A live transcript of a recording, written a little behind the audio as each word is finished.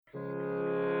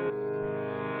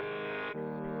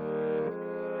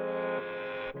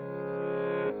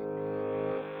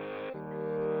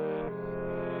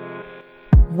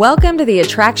Welcome to the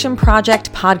Attraction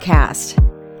Project podcast.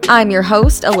 I'm your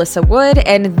host, Alyssa Wood,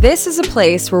 and this is a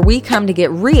place where we come to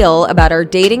get real about our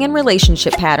dating and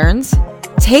relationship patterns,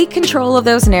 take control of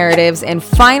those narratives, and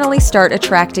finally start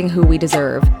attracting who we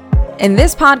deserve. In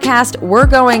this podcast, we're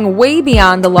going way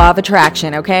beyond the law of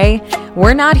attraction, okay?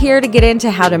 We're not here to get into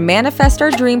how to manifest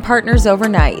our dream partners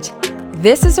overnight.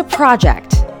 This is a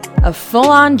project, a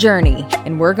full-on journey,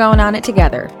 and we're going on it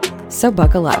together. So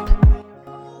buckle up.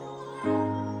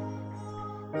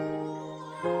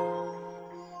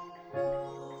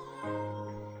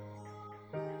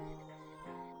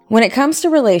 When it comes to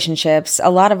relationships, a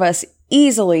lot of us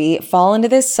easily fall into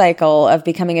this cycle of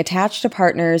becoming attached to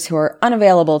partners who are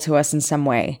unavailable to us in some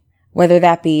way, whether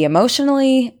that be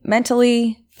emotionally,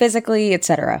 mentally, physically,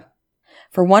 etc.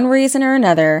 For one reason or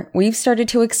another, we've started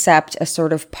to accept a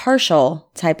sort of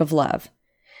partial type of love.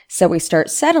 So we start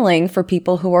settling for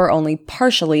people who are only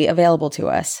partially available to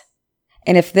us.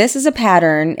 And if this is a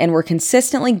pattern and we're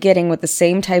consistently getting with the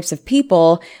same types of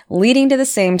people, leading to the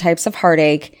same types of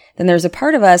heartache, then there's a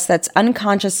part of us that's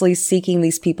unconsciously seeking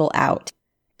these people out.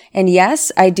 And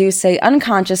yes, I do say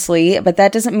unconsciously, but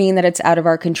that doesn't mean that it's out of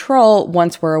our control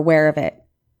once we're aware of it.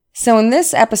 So in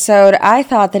this episode, I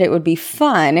thought that it would be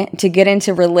fun to get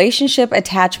into relationship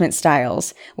attachment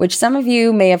styles, which some of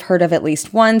you may have heard of at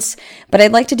least once, but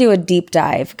I'd like to do a deep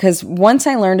dive because once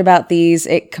I learned about these,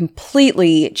 it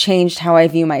completely changed how I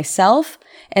view myself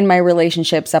and my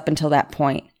relationships up until that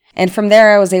point. And from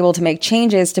there, I was able to make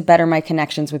changes to better my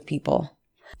connections with people.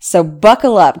 So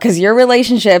buckle up, because your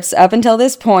relationships up until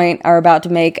this point are about to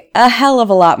make a hell of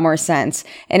a lot more sense.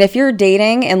 And if you're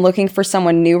dating and looking for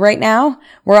someone new right now,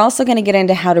 we're also going to get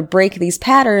into how to break these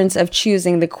patterns of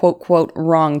choosing the quote-quote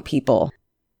wrong people.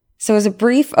 So as a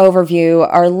brief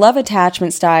overview, our love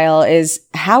attachment style is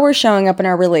how we're showing up in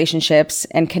our relationships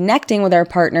and connecting with our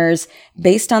partners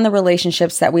based on the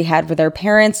relationships that we had with our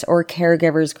parents or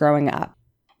caregivers growing up.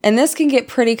 And this can get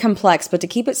pretty complex, but to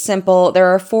keep it simple, there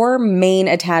are 4 main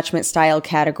attachment style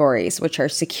categories, which are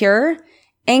secure,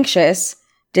 anxious,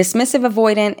 dismissive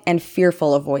avoidant, and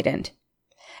fearful avoidant.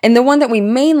 And the one that we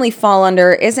mainly fall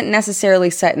under isn't necessarily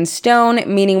set in stone,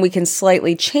 meaning we can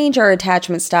slightly change our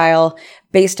attachment style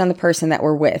based on the person that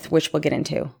we're with, which we'll get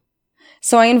into.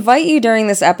 So I invite you during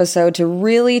this episode to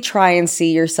really try and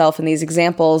see yourself in these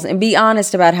examples and be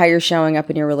honest about how you're showing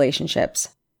up in your relationships.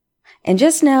 And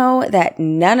just know that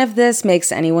none of this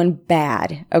makes anyone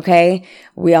bad, okay?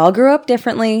 We all grew up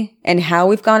differently, and how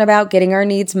we've gone about getting our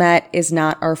needs met is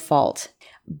not our fault.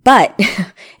 But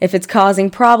if it's causing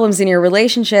problems in your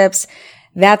relationships,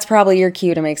 that's probably your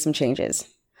cue to make some changes.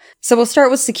 So we'll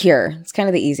start with secure. It's kind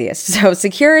of the easiest. So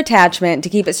secure attachment, to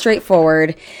keep it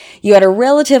straightforward, you had a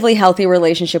relatively healthy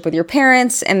relationship with your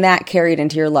parents, and that carried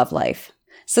into your love life.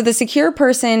 So the secure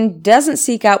person doesn't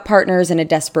seek out partners in a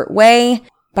desperate way.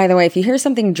 By the way, if you hear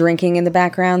something drinking in the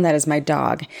background, that is my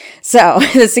dog. So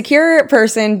the secure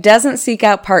person doesn't seek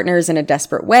out partners in a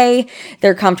desperate way.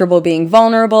 They're comfortable being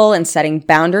vulnerable and setting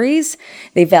boundaries.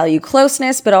 They value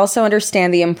closeness, but also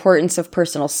understand the importance of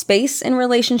personal space in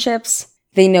relationships.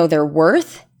 They know their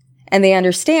worth, and they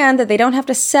understand that they don't have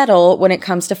to settle when it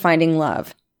comes to finding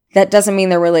love. That doesn't mean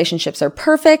their relationships are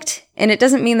perfect, and it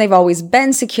doesn't mean they've always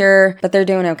been secure, but they're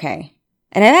doing okay.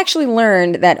 And I actually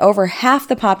learned that over half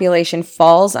the population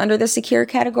falls under the secure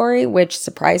category, which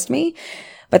surprised me,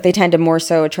 but they tend to more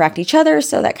so attract each other,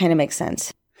 so that kind of makes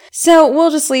sense. So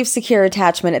we'll just leave secure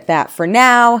attachment at that for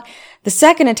now. The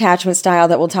second attachment style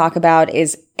that we'll talk about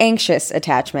is anxious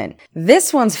attachment.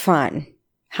 This one's fun.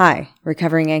 Hi,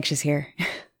 recovering anxious here.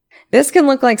 This can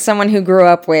look like someone who grew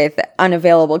up with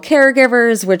unavailable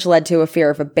caregivers, which led to a fear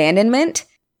of abandonment.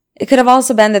 It could have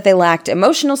also been that they lacked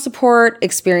emotional support,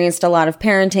 experienced a lot of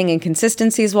parenting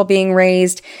inconsistencies while being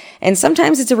raised, and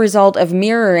sometimes it's a result of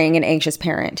mirroring an anxious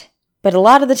parent. But a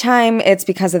lot of the time, it's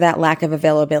because of that lack of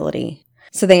availability.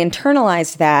 So they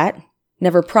internalized that,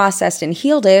 never processed and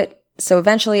healed it, so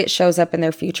eventually it shows up in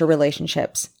their future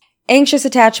relationships. Anxious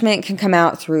attachment can come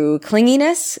out through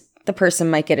clinginess. The person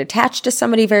might get attached to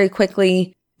somebody very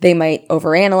quickly. They might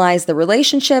overanalyze the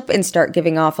relationship and start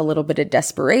giving off a little bit of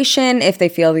desperation if they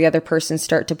feel the other person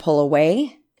start to pull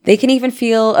away. They can even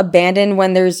feel abandoned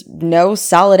when there's no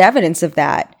solid evidence of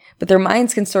that, but their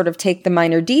minds can sort of take the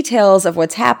minor details of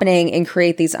what's happening and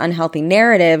create these unhealthy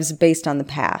narratives based on the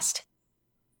past.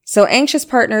 So anxious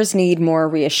partners need more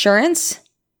reassurance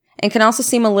and can also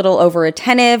seem a little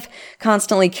over-attentive,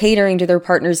 constantly catering to their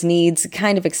partner's needs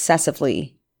kind of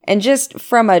excessively. And just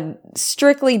from a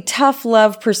strictly tough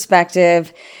love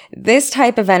perspective, this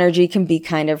type of energy can be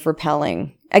kind of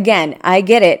repelling. Again, I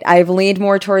get it. I've leaned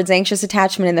more towards anxious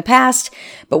attachment in the past,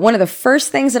 but one of the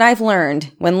first things that I've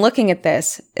learned when looking at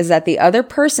this is that the other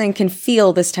person can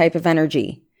feel this type of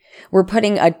energy. We're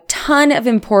putting a ton of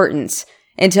importance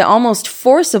into almost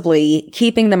forcibly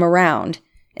keeping them around,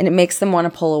 and it makes them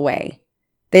want to pull away.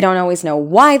 They don't always know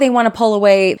why they want to pull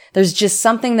away. There's just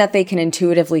something that they can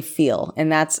intuitively feel,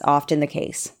 and that's often the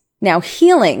case. Now,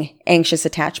 healing anxious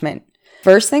attachment.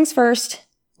 First things first,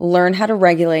 learn how to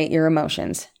regulate your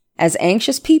emotions. As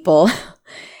anxious people,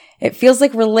 it feels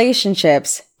like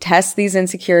relationships test these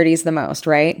insecurities the most,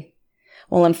 right?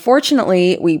 Well,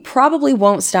 unfortunately, we probably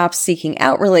won't stop seeking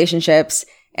out relationships,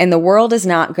 and the world is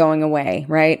not going away,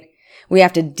 right? We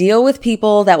have to deal with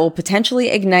people that will potentially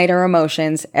ignite our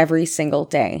emotions every single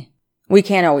day. We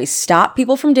can't always stop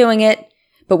people from doing it,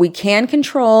 but we can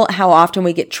control how often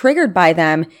we get triggered by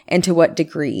them and to what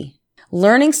degree.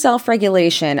 Learning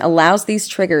self-regulation allows these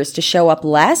triggers to show up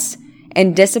less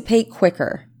and dissipate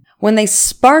quicker. When they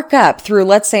spark up through,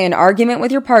 let's say, an argument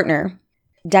with your partner,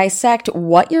 dissect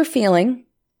what you're feeling,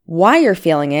 why you're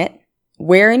feeling it,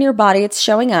 where in your body it's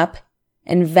showing up,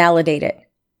 and validate it.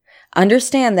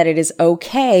 Understand that it is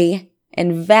okay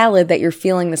and valid that you're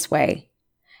feeling this way,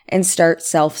 and start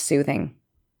self-soothing.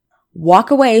 Walk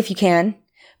away if you can,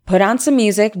 put on some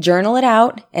music, journal it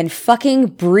out, and fucking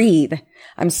breathe.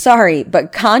 I'm sorry,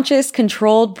 but conscious,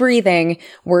 controlled breathing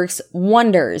works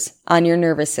wonders on your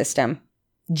nervous system.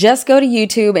 Just go to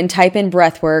YouTube and type in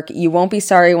breath work. You won't be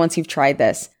sorry once you've tried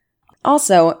this.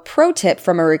 Also, pro tip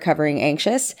from a recovering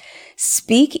anxious,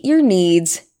 speak your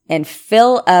needs and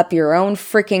fill up your own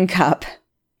freaking cup.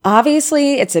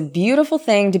 Obviously, it's a beautiful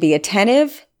thing to be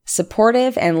attentive,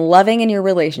 supportive, and loving in your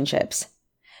relationships.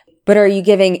 But are you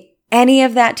giving any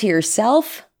of that to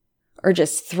yourself or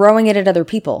just throwing it at other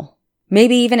people?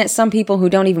 Maybe even at some people who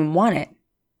don't even want it.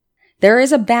 There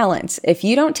is a balance. If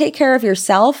you don't take care of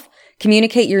yourself,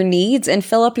 communicate your needs, and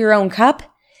fill up your own cup,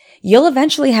 you'll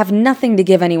eventually have nothing to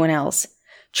give anyone else.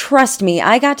 Trust me,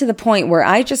 I got to the point where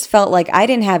I just felt like I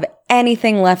didn't have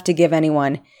anything left to give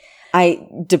anyone. I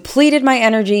depleted my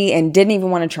energy and didn't even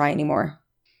want to try anymore.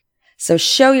 So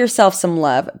show yourself some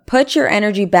love. Put your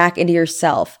energy back into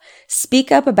yourself.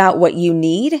 Speak up about what you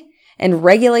need and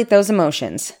regulate those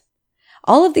emotions.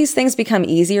 All of these things become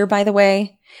easier, by the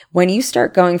way, when you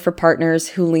start going for partners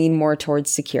who lean more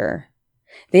towards secure.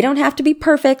 They don't have to be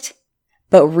perfect,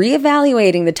 but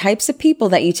reevaluating the types of people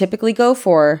that you typically go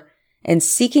for and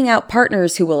seeking out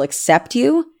partners who will accept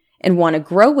you and want to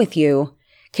grow with you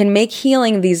can make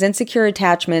healing these insecure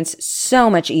attachments so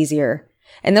much easier.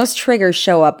 And those triggers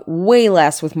show up way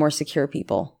less with more secure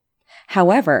people.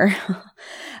 However,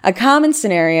 a common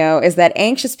scenario is that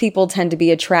anxious people tend to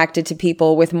be attracted to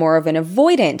people with more of an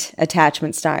avoidant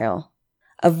attachment style.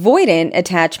 Avoidant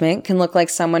attachment can look like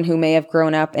someone who may have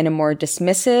grown up in a more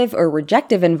dismissive or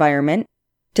rejective environment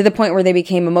to the point where they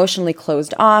became emotionally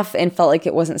closed off and felt like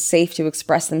it wasn't safe to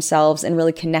express themselves and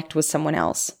really connect with someone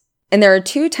else. And there are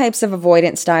two types of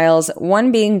avoidant styles,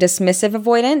 one being dismissive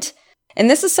avoidant, and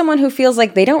this is someone who feels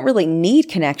like they don't really need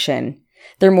connection.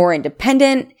 They're more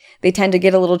independent. They tend to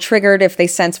get a little triggered if they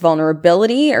sense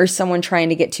vulnerability or someone trying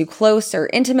to get too close or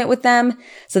intimate with them,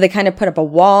 so they kind of put up a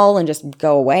wall and just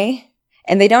go away.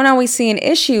 And they don't always see an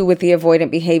issue with the avoidant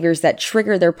behaviors that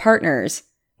trigger their partners,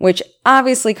 which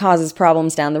obviously causes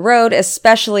problems down the road,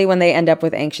 especially when they end up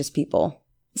with anxious people.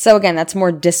 So again, that's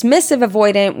more dismissive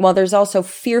avoidant, while there's also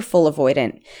fearful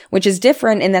avoidant, which is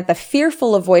different in that the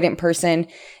fearful avoidant person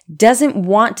doesn't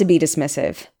want to be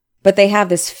dismissive, but they have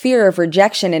this fear of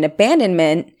rejection and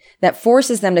abandonment that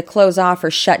forces them to close off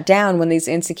or shut down when these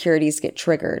insecurities get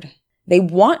triggered. They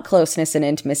want closeness and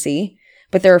intimacy,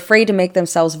 but they're afraid to make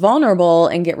themselves vulnerable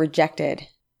and get rejected.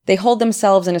 They hold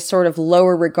themselves in a sort of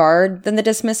lower regard than the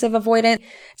dismissive avoidant,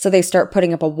 so they start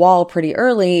putting up a wall pretty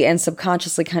early and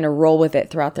subconsciously kind of roll with it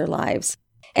throughout their lives.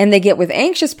 And they get with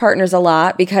anxious partners a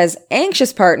lot because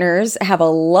anxious partners have a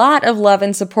lot of love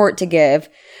and support to give,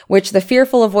 which the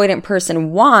fearful avoidant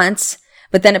person wants,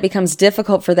 but then it becomes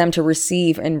difficult for them to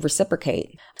receive and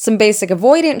reciprocate. Some basic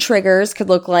avoidant triggers could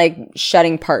look like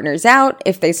shutting partners out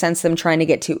if they sense them trying to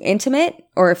get too intimate,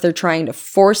 or if they're trying to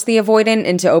force the avoidant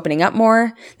into opening up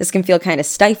more. This can feel kind of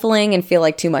stifling and feel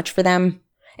like too much for them.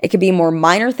 It could be more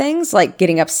minor things like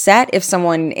getting upset if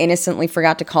someone innocently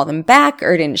forgot to call them back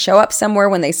or didn't show up somewhere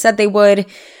when they said they would,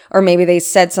 or maybe they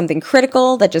said something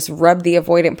critical that just rubbed the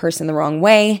avoidant person the wrong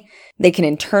way. They can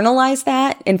internalize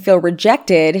that and feel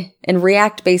rejected and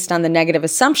react based on the negative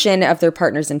assumption of their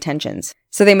partner's intentions.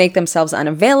 So they make themselves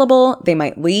unavailable. They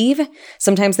might leave.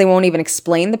 Sometimes they won't even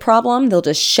explain the problem. They'll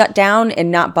just shut down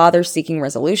and not bother seeking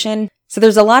resolution. So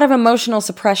there's a lot of emotional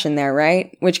suppression there,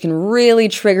 right? Which can really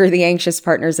trigger the anxious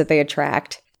partners that they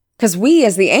attract. Because we,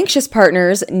 as the anxious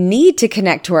partners, need to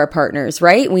connect to our partners,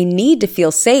 right? We need to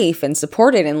feel safe and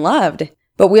supported and loved.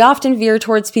 But we often veer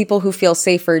towards people who feel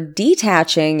safer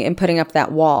detaching and putting up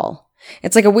that wall.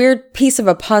 It's like a weird piece of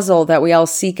a puzzle that we all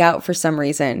seek out for some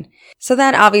reason. So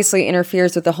that obviously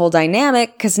interferes with the whole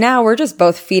dynamic, because now we're just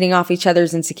both feeding off each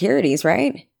other's insecurities,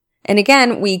 right? And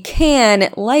again, we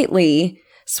can lightly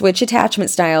switch attachment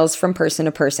styles from person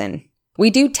to person. We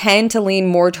do tend to lean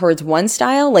more towards one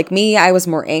style. Like me, I was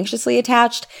more anxiously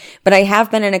attached, but I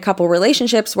have been in a couple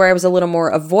relationships where I was a little more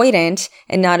avoidant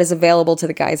and not as available to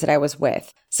the guys that I was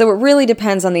with. So it really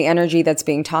depends on the energy that's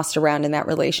being tossed around in that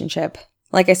relationship.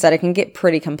 Like I said, it can get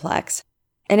pretty complex.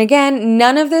 And again,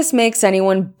 none of this makes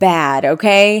anyone bad,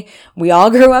 okay? We all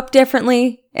grew up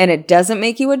differently, and it doesn't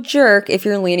make you a jerk if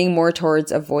you're leaning more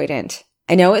towards avoidant.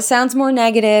 I know it sounds more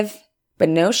negative, but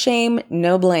no shame,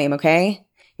 no blame, okay?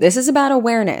 This is about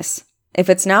awareness. If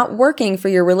it's not working for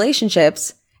your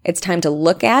relationships, it's time to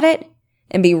look at it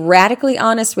and be radically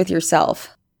honest with yourself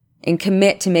and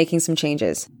commit to making some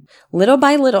changes. Little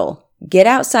by little, get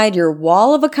outside your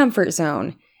wall of a comfort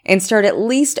zone and start at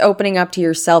least opening up to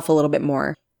yourself a little bit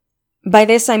more. By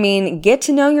this, I mean get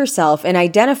to know yourself and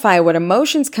identify what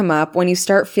emotions come up when you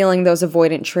start feeling those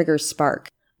avoidant triggers spark.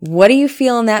 What do you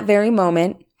feel in that very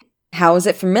moment? How is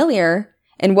it familiar?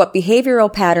 And what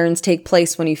behavioral patterns take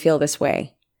place when you feel this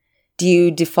way? Do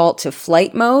you default to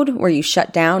flight mode where you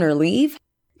shut down or leave?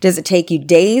 Does it take you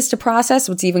days to process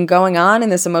what's even going on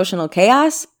in this emotional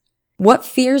chaos? What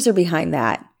fears are behind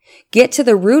that? Get to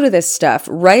the root of this stuff.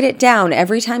 Write it down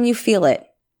every time you feel it.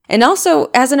 And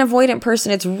also, as an avoidant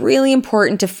person, it's really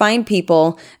important to find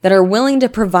people that are willing to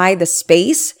provide the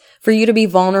space for you to be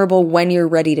vulnerable when you're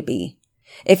ready to be.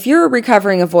 If you're a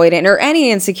recovering avoidant or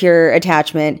any insecure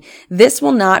attachment, this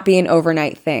will not be an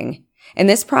overnight thing. And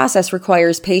this process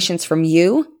requires patience from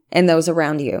you and those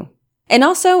around you. And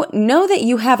also, know that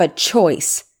you have a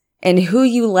choice in who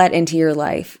you let into your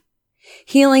life.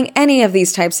 Healing any of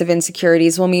these types of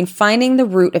insecurities will mean finding the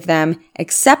root of them,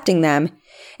 accepting them,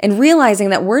 and realizing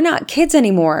that we're not kids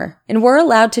anymore and we're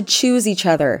allowed to choose each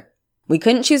other. We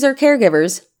couldn't choose our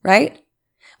caregivers, right?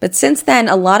 But since then,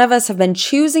 a lot of us have been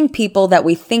choosing people that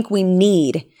we think we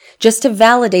need just to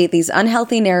validate these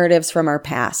unhealthy narratives from our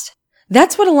past.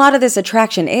 That's what a lot of this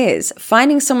attraction is,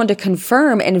 finding someone to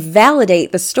confirm and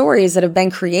validate the stories that have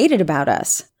been created about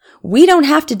us. We don't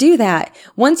have to do that.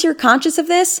 Once you're conscious of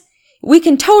this, we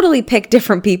can totally pick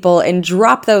different people and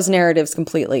drop those narratives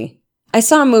completely. I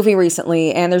saw a movie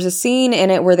recently, and there's a scene in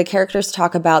it where the characters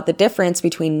talk about the difference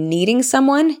between needing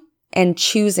someone and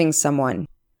choosing someone.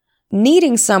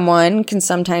 Needing someone can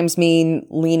sometimes mean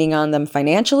leaning on them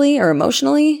financially or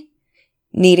emotionally.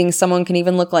 Needing someone can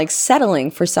even look like settling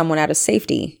for someone out of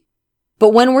safety.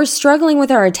 But when we're struggling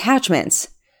with our attachments,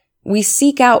 we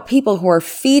seek out people who are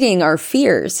feeding our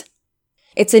fears.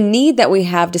 It's a need that we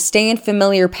have to stay in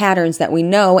familiar patterns that we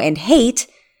know and hate,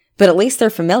 but at least they're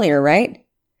familiar, right?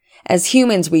 As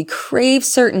humans, we crave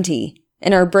certainty,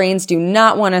 and our brains do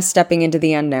not want us stepping into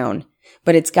the unknown.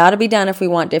 But it's got to be done if we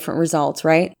want different results,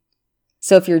 right?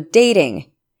 So if you're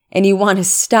dating and you want to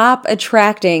stop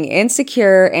attracting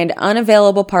insecure and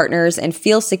unavailable partners and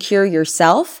feel secure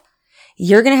yourself,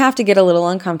 you're going to have to get a little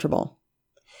uncomfortable.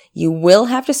 You will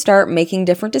have to start making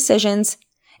different decisions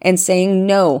and saying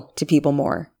no to people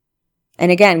more.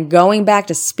 And again, going back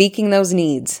to speaking those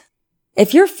needs.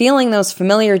 If you're feeling those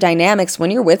familiar dynamics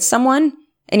when you're with someone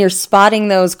and you're spotting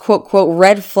those quote, quote,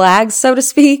 red flags, so to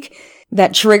speak,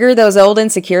 that trigger those old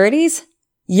insecurities,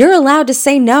 you're allowed to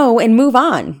say no and move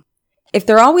on. If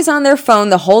they're always on their phone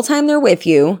the whole time they're with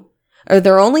you, or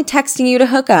they're only texting you to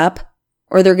hook up,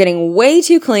 or they're getting way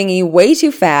too clingy, way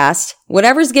too fast,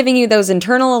 whatever's giving you those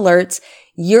internal alerts,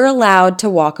 you're allowed to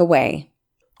walk away.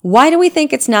 Why do we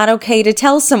think it's not okay to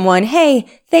tell someone, hey,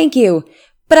 thank you,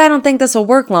 but I don't think this will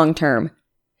work long term?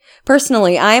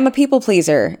 Personally, I am a people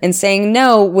pleaser, and saying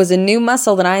no was a new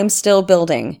muscle that I am still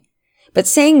building. But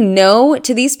saying no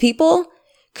to these people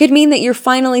could mean that you're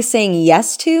finally saying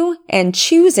yes to and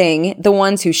choosing the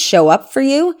ones who show up for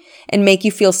you and make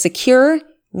you feel secure,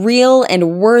 real,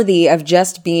 and worthy of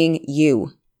just being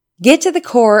you. Get to the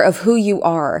core of who you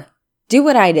are. Do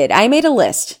what I did. I made a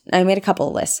list. I made a couple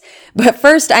of lists. But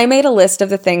first, I made a list of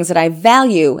the things that I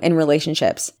value in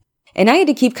relationships. And I had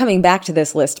to keep coming back to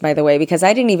this list, by the way, because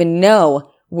I didn't even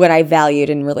know what I valued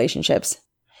in relationships.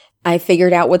 I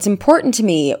figured out what's important to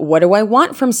me. What do I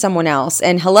want from someone else?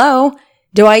 And hello,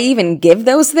 do I even give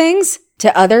those things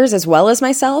to others as well as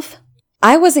myself?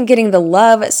 I wasn't getting the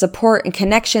love, support, and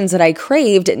connections that I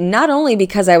craved, not only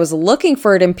because I was looking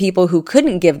for it in people who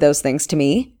couldn't give those things to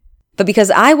me, but because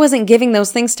I wasn't giving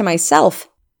those things to myself.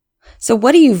 So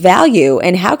what do you value,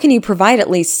 and how can you provide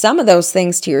at least some of those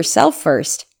things to yourself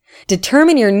first?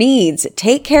 Determine your needs,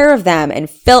 take care of them, and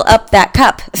fill up that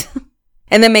cup.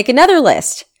 And then make another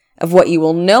list of what you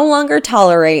will no longer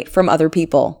tolerate from other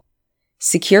people.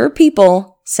 Secure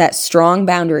people set strong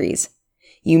boundaries.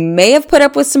 You may have put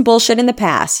up with some bullshit in the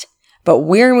past, but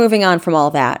we're moving on from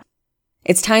all that.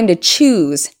 It's time to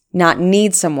choose, not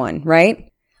need someone,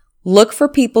 right? Look for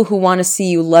people who want to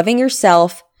see you loving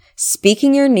yourself,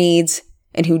 speaking your needs,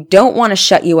 and who don't want to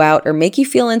shut you out or make you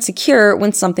feel insecure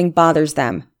when something bothers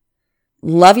them.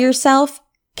 Love yourself,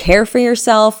 care for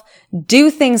yourself, do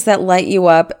things that light you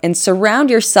up, and surround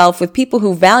yourself with people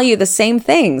who value the same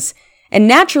things. And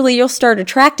naturally, you'll start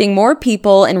attracting more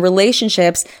people and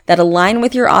relationships that align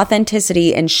with your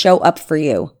authenticity and show up for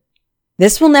you.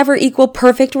 This will never equal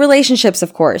perfect relationships,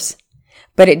 of course,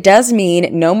 but it does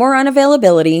mean no more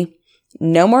unavailability,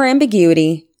 no more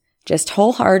ambiguity, just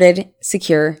wholehearted,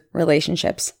 secure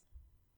relationships.